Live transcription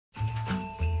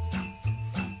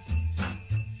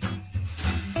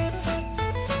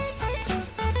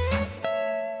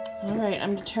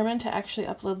I'm determined to actually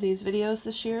upload these videos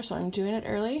this year, so I'm doing it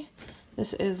early.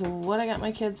 This is what I got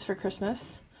my kids for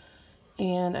Christmas.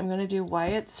 And I'm going to do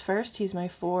Wyatt's first. He's my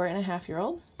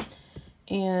 4.5-year-old.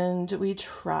 And we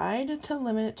tried to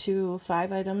limit it to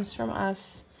 5 items from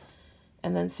us.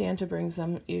 And then Santa brings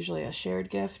them usually a shared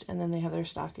gift, and then they have their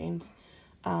stockings.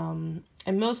 And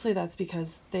mostly that's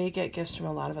because they get gifts from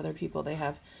a lot of other people. They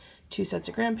have 2 sets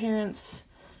of grandparents,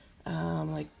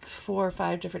 like 4 or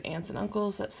 5 different aunts and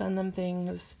uncles that send them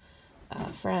things,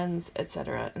 friends,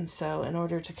 etc. And so in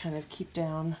order to kind of keep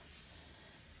down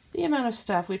the amount of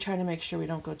stuff, we try to make sure we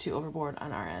don't go too overboard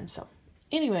on our end. So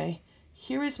anyway,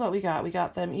 here is what we got. We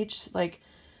got them each like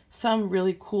some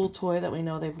really cool toy that we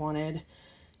know they've wanted.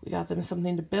 We got them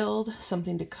something to build,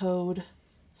 something to code,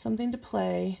 something to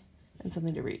play, and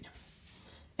something to read.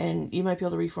 And you might be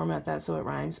able to reformat that so it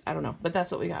rhymes. I don't know, but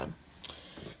that's what we got them.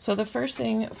 So the first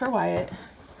thing for Wyatt,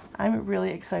 I'm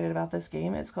really excited about this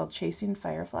game. It's called Chasing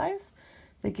Fireflies,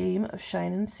 the game of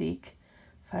shine and seek.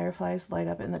 Fireflies light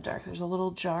up in the dark. There's a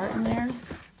little jar in there.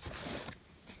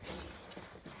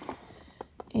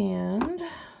 And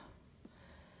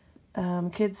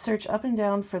kids search up and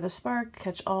down for the spark,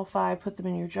 catch all 5, put them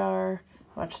in your jar,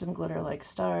 watch them glitter like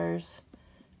stars.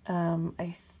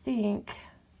 I think,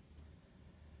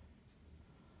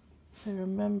 if I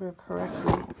remember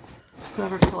correctly,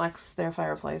 whoever collects their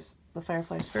fireflies, the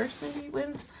fireflies first maybe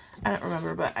wins. I don't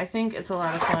remember, but I think it's a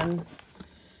lot of fun.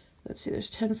 Let's see, there's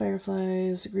 10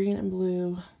 fireflies, green and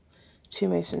blue, 2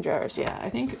 mason jars. Yeah, I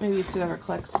think maybe it's whoever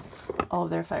collects all of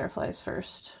their fireflies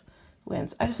first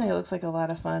wins. I just think it looks like a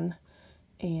lot of fun,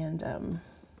 and you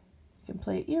can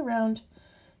play it year-round,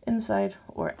 inside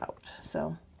or out.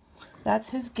 So that's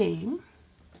his game.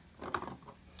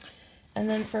 And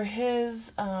then for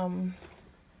his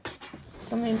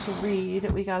something to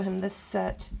read, we got him this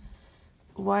set.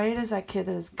 Wyatt is that kid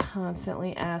that is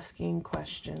constantly asking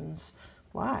questions.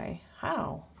 Why?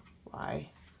 How? Why?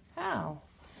 How?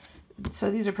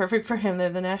 So these are perfect for him. They're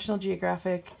the National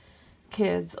Geographic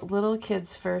Kids, Little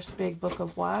Kids First Big Book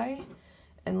of Why,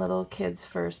 and Little Kids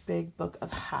First Big Book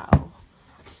of How.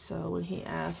 So when he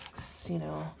asks, you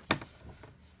know,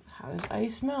 how does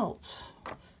ice melt?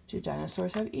 Do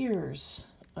dinosaurs have ears?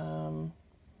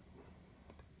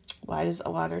 Why does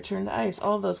water turn to ice?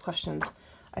 All of those questions.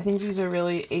 I think these are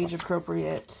really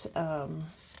age-appropriate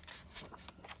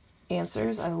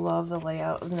answers. I love the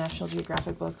layout of the National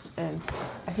Geographic books, and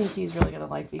I think he's really going to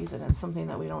like these, and it's something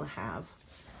that we don't have.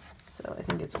 So I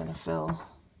think it's going to fill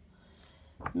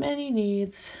many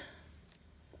needs,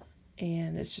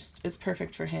 and it's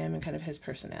perfect for him and kind of his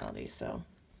personality. So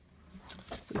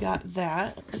we got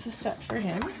that as a set for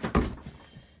him.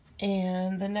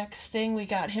 And the next thing, we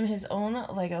got him his own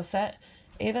Lego set.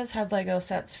 Ava's had Lego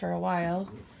sets for a while,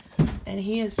 and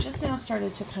he has just now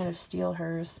started to kind of steal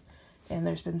hers, and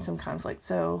there's been some conflict.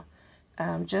 So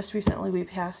just recently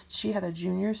she had a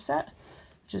junior set,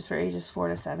 which is for ages 4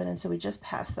 to 7, and so we just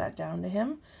passed that down to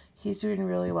him. He's doing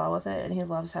really well with it, and he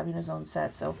loves having his own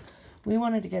set, so we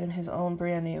wanted to get him his own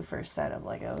brand new first set of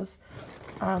Legos.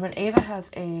 And Ava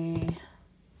has a,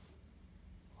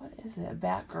 what is it, a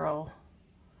Batgirl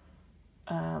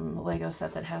Lego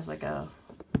set that has like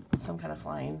some kind of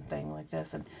flying thing like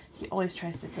this, and he always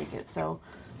tries to take it, so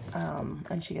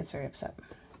and she gets very upset.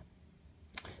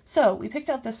 So we picked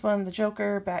out this one, the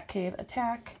Joker Batcave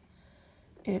Attack.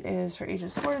 It is for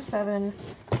ages 4 to 7.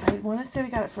 I want to say we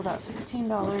got it for about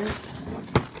 $16,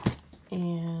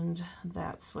 and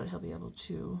that's what he'll be able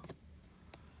to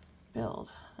build.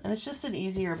 And it's just an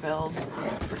easier build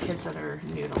for kids that are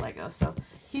new to Lego, so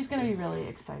he's going to be really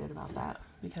excited about that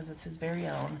because it's his very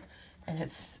own, and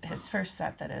it's his first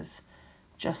set that is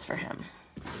just for him.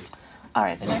 All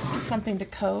right, the next is something to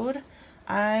code.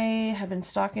 I have been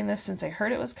stalking this since I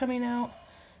heard it was coming out.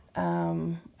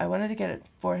 I wanted to get it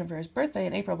for him for his birthday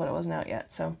in April, but it wasn't out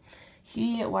yet. So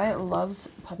Wyatt loves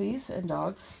puppies and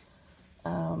dogs,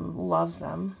 loves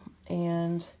them.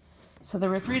 And so there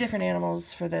were 3 different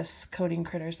animals for this coding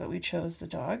critters, but we chose the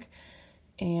dog.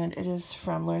 And it is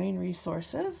from Learning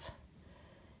Resources.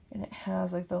 And it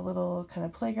has like the little kind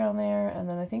of playground there. And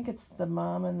then I think it's the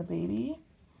mom and the baby.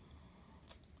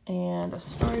 And a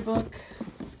storybook.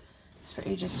 It's for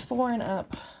ages 4 and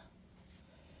up.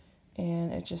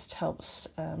 And it just helps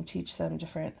teach them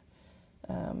different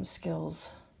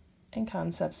skills and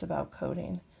concepts about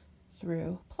coding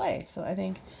through play. So I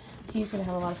think he's going to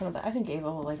have a lot of fun with that. I think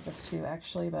Ava will like this too,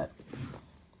 actually, but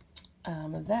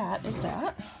that is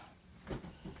that.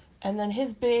 And then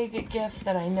his big gift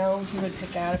that I know he would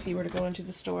pick out if he were to go into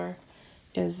the store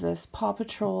is this Paw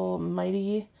Patrol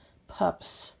Mighty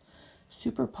Pups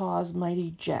Super Paws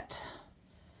Mighty Jet.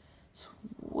 It's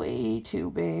way too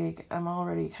big. I'm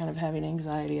already kind of having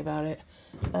anxiety about it.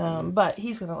 But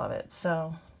he's going to love it.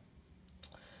 So,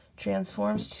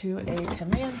 transforms to a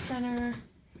command center.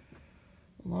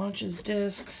 Launches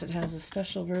discs. It has a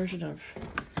special version of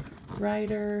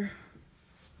Ryder.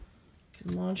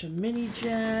 Can launch a mini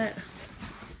jet.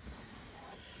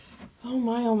 Oh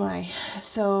my, oh my.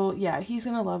 So yeah, he's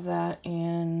gonna love that.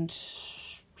 And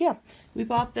yeah, we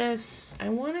bought this. I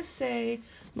want to say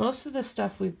most of the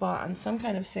stuff we've bought on some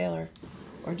kind of sale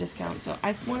or discount. So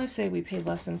I want to say we paid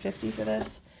less than $50 for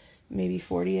this, maybe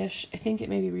 40-ish. I think it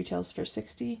maybe retails for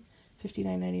 $60,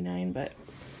 $59.99, but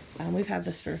we've had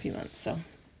this for a few months. So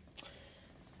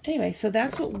anyway, so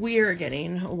that's what we're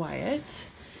getting Wyatt.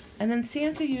 And then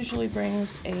Santa usually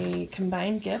brings a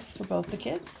combined gift for both the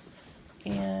kids.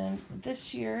 And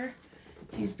this year,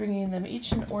 he's bringing them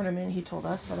each an ornament, he told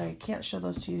us, but I can't show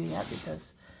those to you yet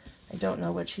because I don't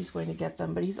know which he's going to get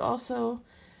them. But he's also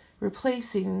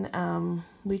replacing,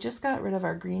 we just got rid of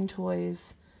our Green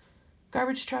Toys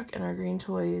garbage truck and our Green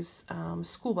Toys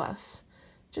school bus,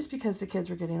 just because the kids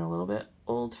were getting a little bit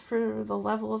old for the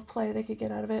level of play they could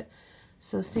get out of it.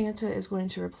 So Santa is going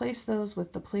to replace those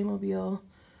with the Playmobil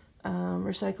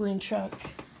recycling truck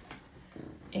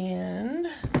and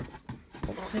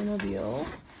the Playmobil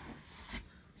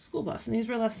school bus. And these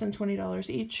were less than $20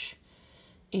 each.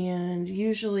 And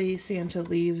usually Santa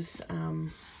leaves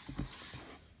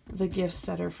the gifts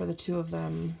that are for the two of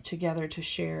them together to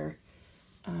share.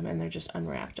 And they're just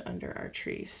unwrapped under our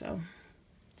tree. So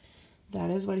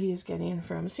that is what he is getting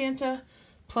from Santa,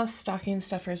 plus stocking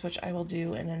stuffers, which I will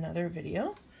do in another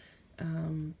video.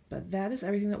 But that is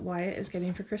everything that Wyatt is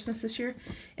getting for Christmas this year.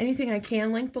 Anything I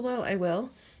can link below, I will.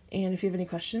 And if you have any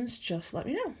questions, just let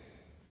me know.